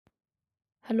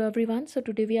Hello everyone. So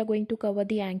today we are going to cover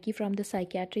the Anki from the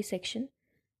psychiatry section.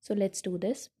 So let's do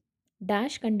this.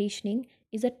 Dash conditioning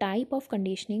is a type of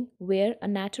conditioning where a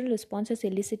natural response is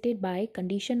elicited by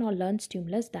conditioned or learned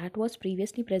stimulus that was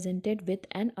previously presented with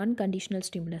an unconditional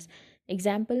stimulus.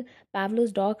 Example,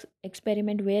 Pavlov's dog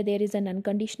experiment where there is an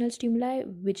unconditional stimuli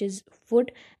which is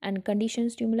food and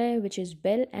conditioned stimuli which is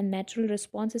bell and natural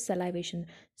response is salivation.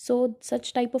 So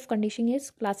such type of conditioning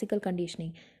is classical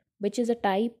conditioning, which is a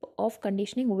type of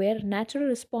conditioning where natural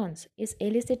response is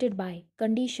elicited by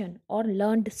conditioned or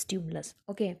learned stimulus.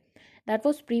 Okay, that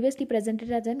was previously presented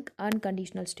as an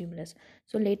unconditional stimulus.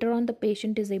 So later on, the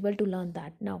patient is able to learn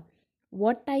that. Now,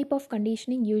 what type of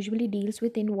conditioning usually deals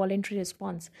with involuntary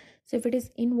response? So if it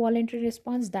is involuntary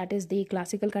response, that is the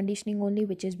classical conditioning only,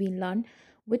 which is being learned.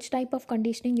 Which type of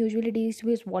conditioning usually deals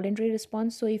with voluntary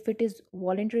response? So if it is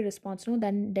voluntary response, no,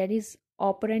 then there is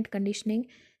operant conditioning.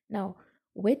 Now,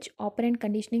 which operant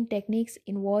conditioning techniques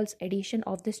involves addition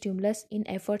of the stimulus in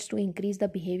efforts to increase the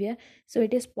behavior? So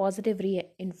it is positive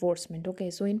reinforcement. Okay,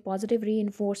 so in positive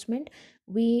reinforcement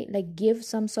we like give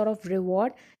some sort of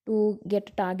reward to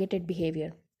get targeted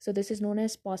behavior. So this is known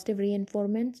as positive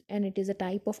reinforcement and it is a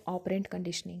type of operant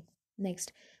conditioning.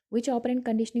 Next, which operant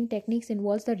conditioning techniques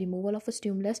involves the removal of a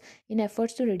stimulus in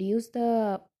efforts to reduce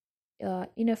the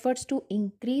in efforts to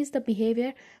increase the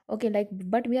behavior? Okay, like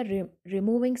but we are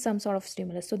removing some sort of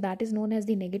stimulus, so that is known as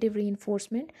the negative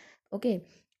reinforcement. Okay,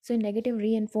 so in negative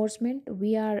reinforcement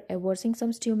we are aversing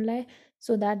some stimuli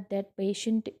so that that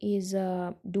patient is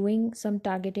doing some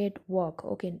targeted work.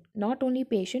 Okay, not only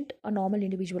patient, a normal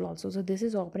individual also. So this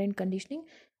is operant conditioning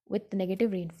with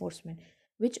negative reinforcement.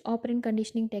 Which operant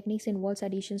conditioning techniques involves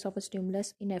additions of a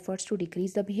stimulus in efforts to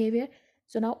decrease the behavior?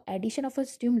 So now addition of a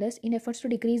stimulus in efforts to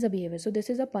decrease the behavior. So this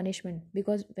is a punishment,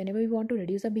 because whenever we want to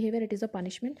reduce the behavior, it is a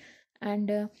punishment.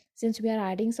 And since we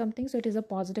are adding something, so it is a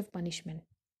positive punishment.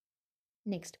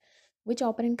 Next, which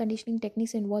operant conditioning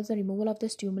techniques involves the removal of the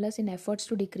stimulus in efforts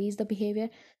to decrease the behavior?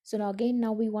 So now again,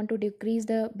 now we want to decrease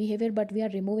the behavior, but we are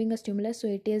removing a stimulus, so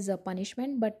it is a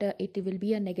punishment, but it will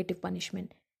be a negative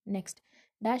punishment. Next,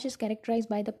 dash is characterized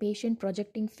by the patient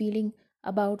projecting feeling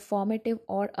about formative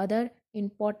or other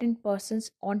important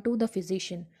persons onto the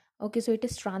physician. Okay, so it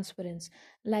is transference.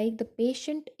 Like the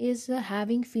patient is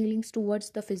having feelings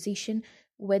towards the physician,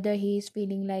 whether he is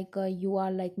feeling like you are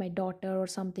like my daughter or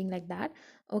something like that.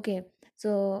 Okay,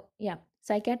 so yeah,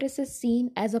 psychiatrist is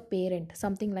seen as a parent,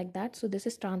 something like that, so this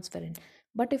is transferent.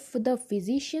 But if the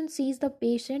physician sees the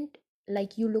patient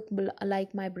like you look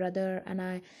like my brother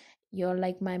and you're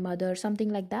like my mother, something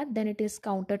like that, then it is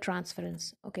counter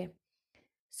transference. Okay,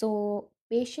 so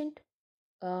patient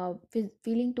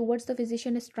feeling towards the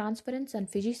physician is transference, and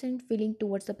physician feeling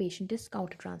towards the patient is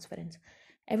counter transference.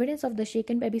 Evidence of the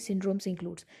shaken baby syndromes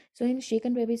includes, so in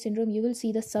shaken baby syndrome you will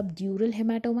see the subdural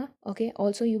hematoma. Okay,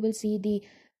 also you will see the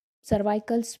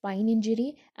cervical spine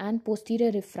injury and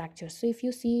posterior rib fractures. So if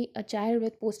you see a child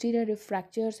with posterior rib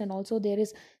fractures and also there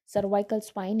is cervical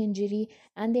spine injury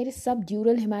and there is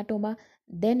subdural hematoma,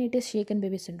 then it is shaken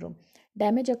baby syndrome.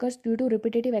 Damage occurs due to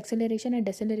repetitive acceleration and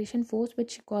deceleration force,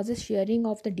 which causes shearing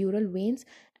of the dural veins,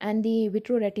 and the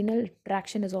vitreoretinal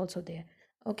traction is also there.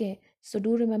 Okay, so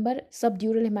do remember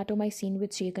subdural hematoma is seen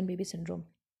with shaken baby syndrome.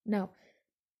 Now,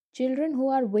 children who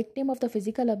are victim of the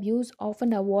physical abuse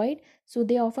often avoid, so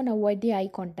they often avoid the eye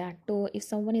contact. So if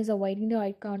someone is avoiding the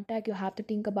eye contact, you have to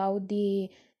think about the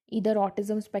either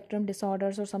autism spectrum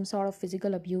disorders or some sort of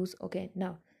physical abuse. Okay,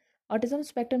 now autism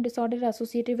spectrum disorder is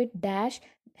associated with dash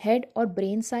head or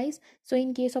brain size. So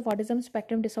in case of autism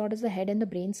spectrum disorders, the head and the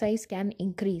brain size can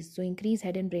increase, so increase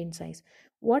head and brain size.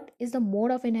 What is the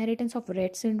mode of inheritance of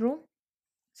Rett syndrome?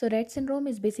 So Rett syndrome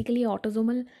is basically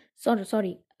autosomal.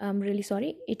 Sorry, I'm really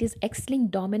sorry. It is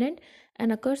X-linked dominant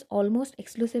and occurs almost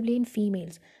exclusively in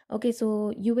females. Okay,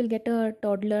 so you will get a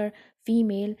toddler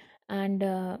female, and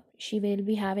she will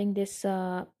be having this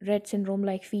Rett syndrome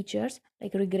like features,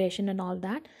 like regression and all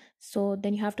that. So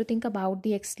then you have to think about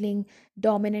the X-linked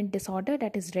dominant disorder,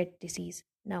 that is Rett disease.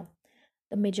 Now,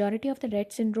 the majority of the Rett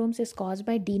syndromes is caused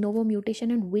by de novo mutation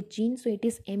in which gene? So it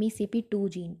is MECP2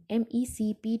 gene.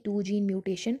 MECP2 gene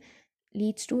mutation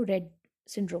leads to Rett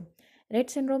syndrome. Rett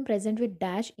syndrome present with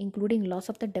dash, including loss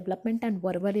of the development and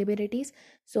verbal abilities.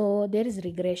 So there is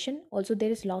regression. Also there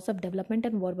is loss of development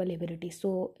and verbal abilities.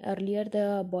 So earlier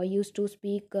the boy used to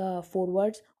speak four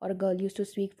words, or a girl used to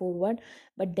speak four words,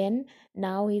 but then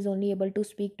now he's only able to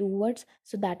speak two words.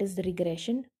 So that is the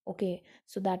regression. Okay,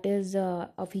 so that is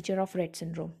a feature of Rett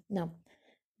syndrome. Now,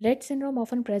 Rett syndrome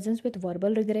often presents with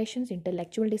verbal regressions,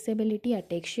 intellectual disability,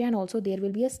 ataxia, and also there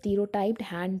will be a stereotyped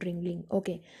hand wringing.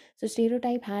 Okay, so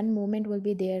stereotype hand movement will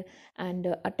be there, and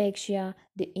ataxia,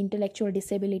 the intellectual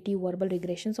disability, verbal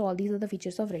regressions. So all these are the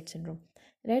features of Rett syndrome.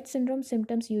 Rett syndrome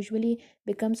symptoms usually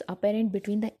becomes apparent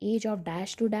between the age of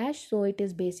dash to dash. So it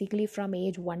is basically from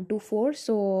age 1 to 4.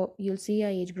 So you'll see a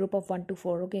age group of 1 to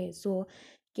 4. Okay, so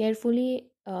carefully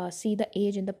see the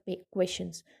age in the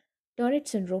questions. Tourette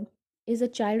syndrome is a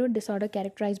childhood disorder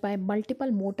characterized by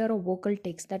multiple motor or vocal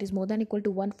tics that is more than equal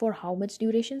to one for how much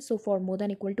duration? So for more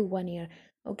than equal to 1 year.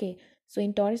 Okay. So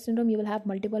in Tourette syndrome, you will have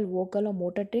multiple vocal or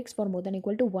motor tics for more than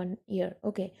equal to 1 year.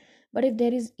 Okay. But if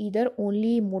there is either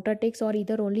only motor tics or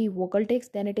either only vocal tics,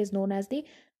 then it is known as the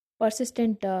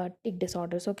persistent tic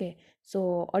disorders. Okay.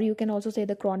 So, or you can also say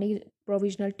the chronic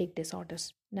provisional tic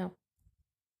disorders. Now,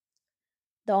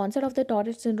 the onset of the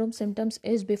Tourette syndrome symptoms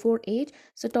is before age.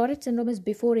 So Tourette syndrome is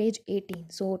before age 18.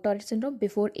 So Tourette syndrome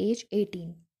before age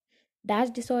 18. Dash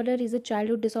disorder is a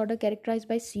childhood disorder characterized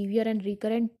by severe and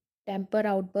recurrent temper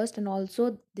outburst, and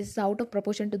also this is out of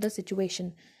proportion to the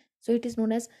situation. So it is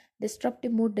known as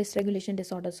disruptive mood dysregulation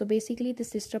disorder. So basically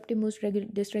this disruptive mood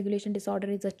dysregulation disorder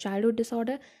is a childhood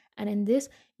disorder, and in this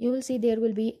you will see there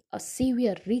will be a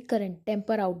severe recurrent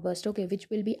temper outburst, okay, which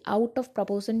will be out of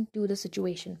proportion to the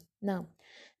situation. Now,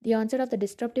 the onset of the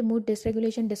disruptive mood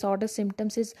dysregulation disorder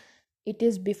symptoms is it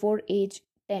is before age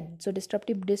 10. So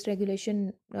disruptive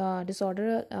dysregulation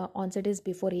disorder onset is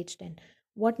before age 10.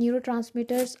 What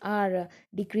neurotransmitters are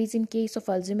decreased in case of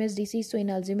Alzheimer's disease? So in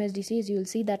Alzheimer's disease, you will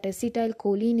see that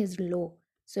acetylcholine is low.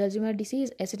 So Alzheimer's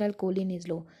disease, acetylcholine is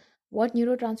low. What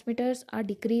neurotransmitters are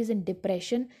decreased in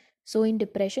depression? So in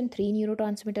depression, three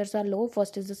neurotransmitters are low.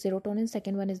 First is the serotonin,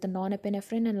 second one is the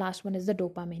norepinephrine, and last one is the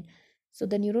dopamine. So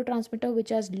the neurotransmitter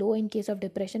which is low in case of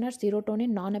depression are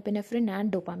serotonin, norepinephrine, and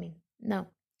dopamine. Now,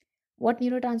 what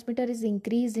neurotransmitter is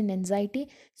increased in anxiety?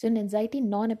 So in anxiety,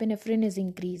 norepinephrine is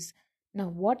increased. Now,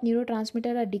 what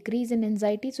neurotransmitter are decreased in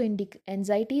anxiety? So in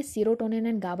anxiety, serotonin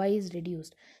and GABA is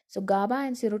reduced. So GABA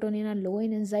and serotonin are low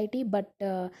in anxiety, but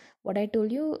what I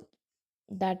told you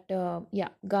that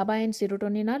GABA and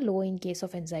serotonin are low in case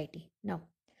of anxiety. Now,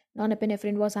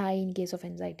 norepinephrine was high in case of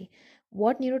anxiety.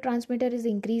 What neurotransmitter is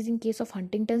increased in case of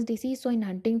Huntington's disease? So in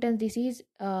Huntington's disease,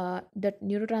 the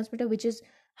neurotransmitter which is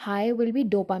high will be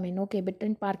dopamine, okay, but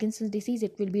in Parkinson's disease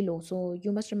it will be low. So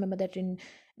you must remember that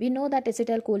we know that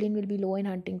acetylcholine will be low in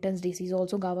Huntington's disease,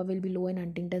 also GABA will be low in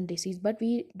Huntington's disease, but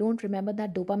we don't remember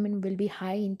that dopamine will be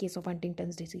high in case of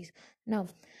Huntington's disease. Now,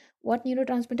 what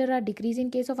neurotransmitter are decreased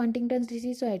in case of Huntington's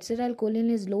disease? So acetylcholine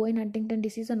is low in Huntington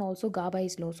disease, and also GABA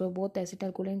is low. So both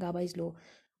acetylcholine and GABA is low.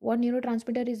 What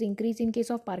neurotransmitter is increased in case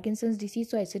of Parkinson's disease?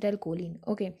 So acetylcholine.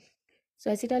 Okay.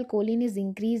 So acetylcholine is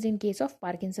increased in case of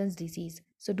Parkinson's disease.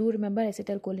 So do remember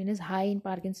acetylcholine is high in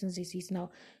Parkinson's disease.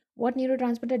 Now, what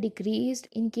neurotransmitter decreased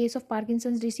in case of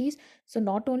Parkinson's disease? So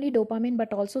not only dopamine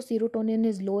but also serotonin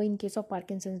is low in case of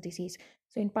Parkinson's disease.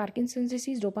 So in Parkinson's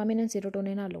disease, dopamine and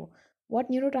serotonin are low. What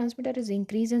neurotransmitter is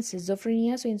increased in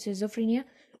schizophrenia? So in schizophrenia,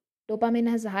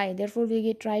 dopamine is high. Therefore,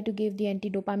 we try to give the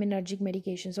anti-dopaminergic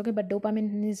medications. Okay, but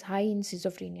dopamine is high in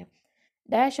schizophrenia.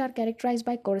 Dash are characterized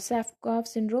by Korsakoff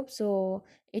syndrome. So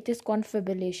it is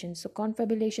confabulation. So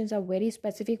confabulations are very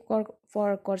specific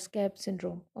for Korsakoff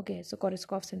syndrome. Okay, so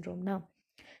Korsakoff syndrome. Now,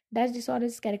 Dash disorder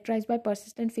is characterized by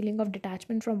persistent feeling of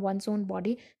detachment from one's own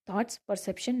body, thoughts,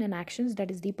 perception, and actions,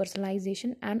 that is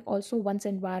depersonalization, and also one's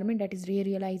environment, that is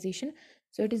realization.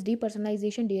 So it is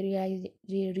depersonalization,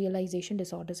 derealization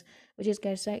disorders, which is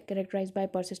characterized by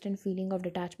persistent feeling of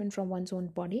detachment from one's own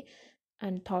body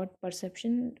and thought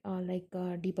perception,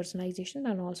 depersonalization,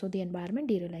 and also the environment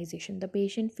derealization. The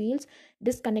patient feels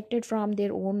disconnected from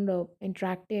their own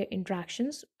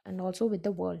interactions and also with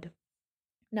the world.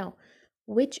 Now,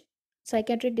 which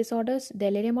psychiatric disorders?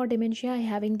 Delirium or dementia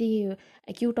having the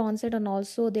acute onset, and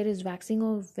also there is waxing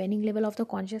or waning level of the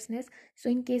consciousness. So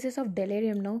in cases of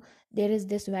delirium, no, there is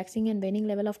this waxing and waning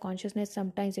level of consciousness.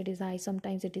 Sometimes it is high,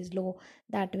 sometimes it is low,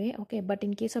 that way. Okay, but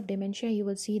in case of dementia, you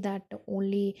will see that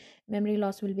only memory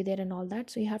loss will be there and all that.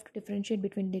 So you have to differentiate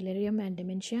between delirium and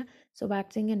dementia. So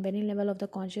waxing and waning level of the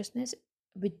consciousness,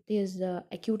 which is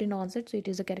acute in onset, so it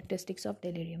is the characteristics of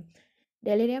delirium.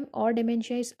 Delirium or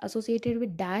dementia is associated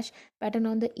with dash pattern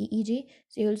on the EEG.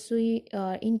 So you'll see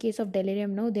in case of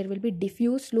delirium, no, there will be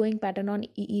diffuse slowing pattern on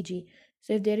EEG.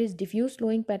 So if there is diffuse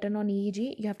slowing pattern on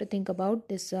EEG, you have to think about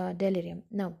this delirium.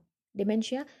 Now,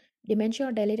 dementia, Dementia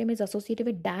or delirium is associated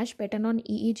with dash pattern on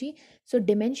EEG. So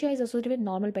dementia is associated with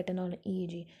normal pattern on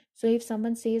EEG. So if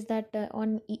someone says that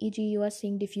on EEG you are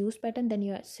seeing diffuse pattern, then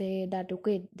you say that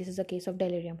okay, this is a case of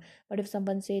delirium. But if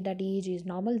someone say that EEG is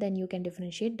normal, then you can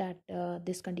differentiate that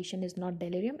this condition is not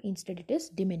delirium, instead it is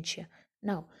dementia.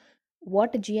 Now,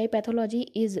 what GI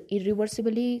pathology is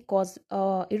irreversible cause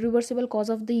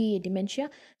of the dementia?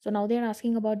 So now they are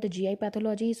asking about the GI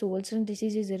pathology. So Wilson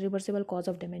disease is irreversible cause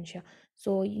of dementia.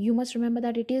 So you must remember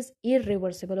that it is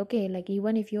irreversible. Okay, like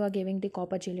even if you are giving the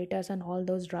copper chelators and all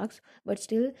those drugs, but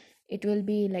still it will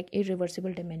be like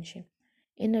irreversible dementia.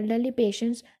 In elderly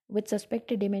patients with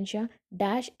suspected dementia,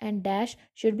 dash and dash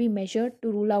should be measured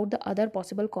to rule out the other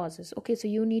possible causes. Okay, so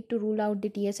you need to rule out the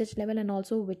TSH level and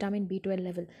also vitamin B12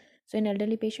 level. So in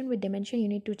elderly patient with dementia, you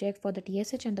need to check for the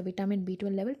TSH and the vitamin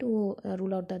B12 level to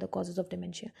rule out the other causes of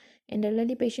dementia. In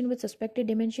elderly patient with suspected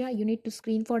dementia, you need to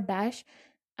screen for dash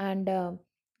and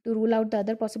to rule out the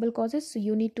other possible causes. So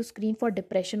you need to screen for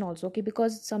depression also, okay,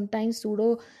 because sometimes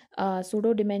pseudo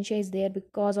dementia is there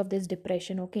because of this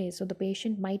depression. Okay, so the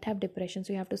patient might have depression,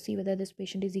 so you have to see whether this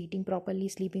patient is eating properly,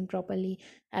 sleeping properly,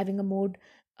 having a mood,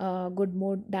 good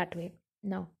mood, that way.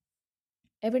 Now,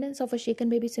 evidence of a shaken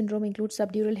baby syndrome includes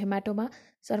subdural hematoma,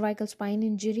 cervical spine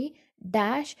injury,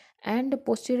 dash, and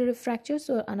posterior rib fracture.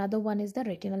 So another one is the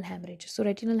retinal hemorrhage. So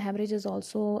retinal hemorrhage is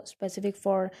also specific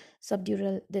for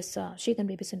subdural this shaken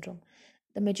baby syndrome.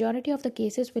 The majority of the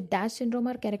cases with DASH syndrome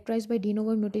are characterized by de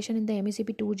novo mutation in the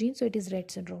MECP2 gene, so it is Rett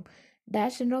syndrome.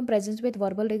 DASH syndrome presents with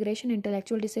verbal regression,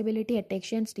 intellectual disability,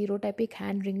 ataxia, and stereotypic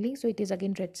hand wringing, so it is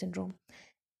again Rett syndrome.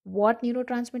 What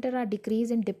neurotransmitter are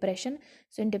decreased in depression?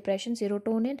 So in depression,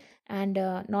 serotonin and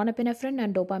norepinephrine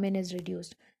and dopamine is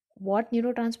reduced. What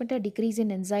neurotransmitter decrease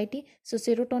in anxiety? So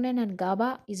serotonin and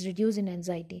GABA is reduced in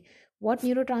anxiety. What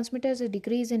neurotransmitters is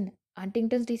decrease in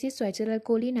Huntington's disease? So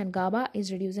acetylcholine and GABA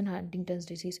is reduced in Huntington's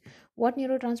disease. What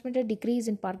neurotransmitter decrease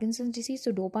in Parkinson's disease?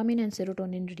 So dopamine and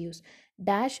serotonin reduce.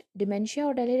 Dash dementia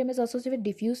or delirium is associated with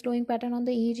diffuse slowing pattern on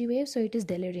the EEG wave, so it is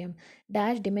delirium.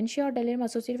 Dash dementia or delirium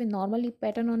associated with normal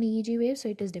pattern on EEG wave, so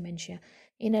it is dementia.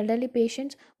 In elderly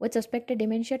patients with suspected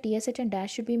dementia, TSH and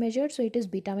dash should be measured, so it is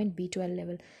vitamin B12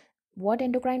 level. What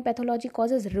endocrine pathology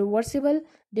causes reversible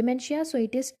dementia? So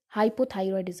it is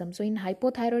hypothyroidism. So in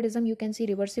hypothyroidism you can see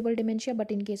reversible dementia, but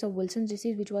in case of Wilson's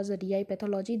disease, which was a DI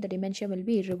pathology, the dementia will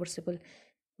be irreversible.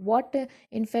 What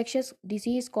infectious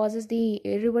disease causes the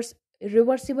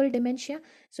irreversible dementia?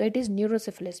 So it is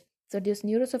neurosyphilis. So this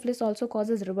neurosyphilis also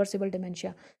causes reversible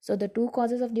dementia. So the two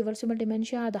causes of reversible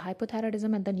dementia are the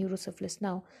hypothyroidism and the neurosyphilis.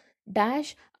 Now,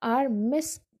 dash are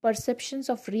misperceptions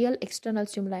of real external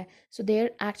stimuli. So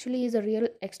there actually is a real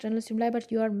external stimuli, but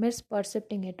you are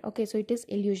mispercepting it. Okay, so it is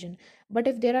illusion. But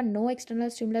if there are no external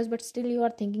stimuli, but still you are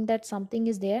thinking that something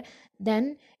is there,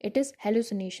 then it is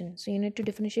hallucination. So you need to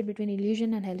differentiate between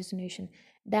illusion and hallucination.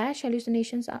 Dash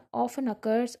hallucinations are often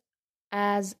occurs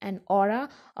as an aura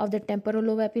of the temporal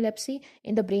lobe epilepsy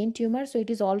in the brain tumor, so it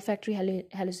is olfactory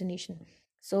hallucination.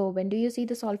 So when do you see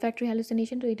this olfactory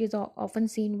hallucination? So it is often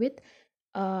seen with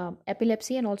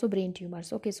epilepsy and also brain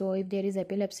tumors. Okay, so if there is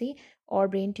epilepsy or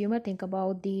brain tumor, think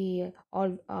about the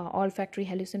olfactory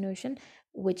hallucination,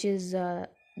 which is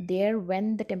there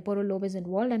when the temporal lobe is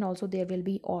involved, and also there will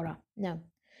be aura. Now,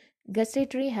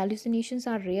 gustatory hallucinations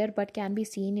are rare but can be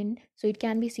seen in, so it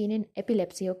can be seen in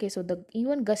epilepsy. Okay, so the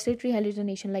even gustatory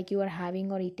hallucination, like you are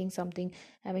having or eating something,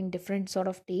 having different sort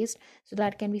of taste, so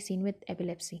that can be seen with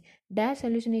epilepsy. Dash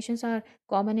hallucinations are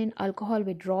common in alcohol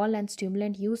withdrawal and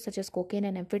stimulant use such as cocaine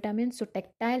and amphetamine. So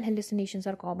tactile hallucinations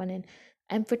are common in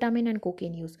amphetamine and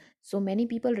cocaine use. So many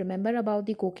people remember about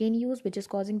the cocaine use, which is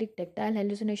causing the tactile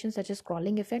hallucinations such as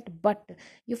crawling effect, but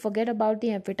you forget about the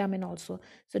amphetamine also.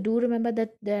 So do remember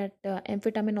that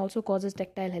amphetamine also causes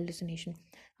tactile hallucination.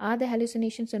 Are the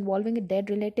hallucinations involving dead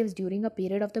relatives during a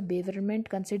period of the bewilderment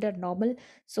considered normal?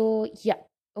 So yeah,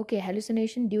 okay,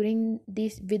 hallucination during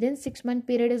this within 6 month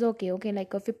period is okay. Okay,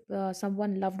 like if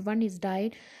someone loved one is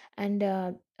died, and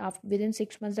after within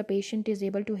 6 months the patient is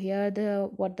able to hear the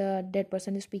what the dead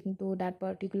person is speaking to that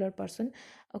particular person.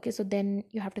 Okay, so then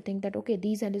you have to think that okay,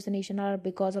 these hallucinations are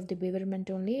because of the bewilderment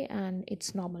only, and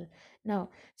it's normal. Now,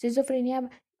 schizophrenia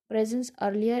presence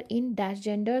earlier in dash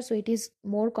gender, so it is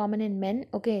more common in men.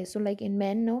 Okay, so like in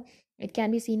men, no, it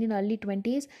can be seen in early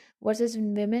 20s, versus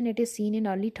in women it is seen in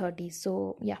early 30s.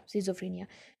 So yeah, schizophrenia.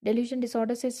 Delusion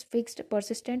disorders is fixed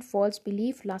persistent false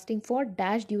belief lasting for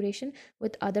dash duration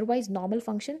with otherwise normal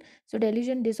function. So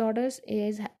delusion disorders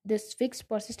is this fixed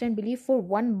persistent belief for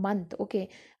 1 month, okay,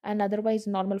 and otherwise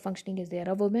normal functioning is there.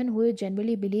 A woman who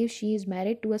generally believes she is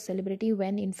married to a celebrity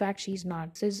when in fact she is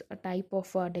not. This is a type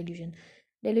of delusion.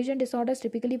 Delusion disorders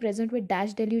typically present with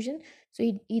dash delusion. So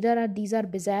either are these are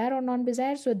bizarre or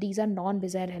non-bizarre. So these are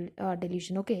non-bizarre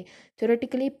delusion. Okay,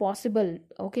 theoretically possible.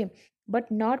 Okay,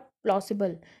 but not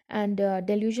plausible. And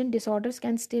delusion disorders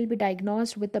can still be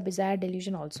diagnosed with the bizarre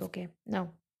delusion also. Okay,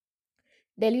 now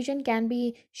delusion can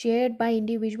be shared by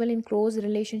individual in close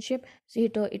relationship. So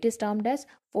it is termed as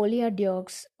folia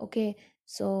deux. Okay,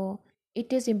 so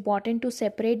it is important to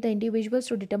separate the individuals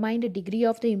to determine the degree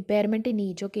of the impairment in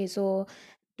each. Okay, so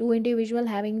two individual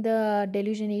having the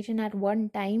delusionation at one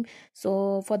time,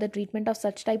 so for the treatment of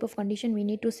such type of condition we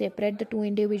need to separate the two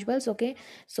individuals. Okay,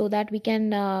 so that we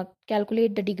can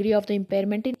calculate the degree of the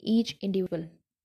impairment in each individual.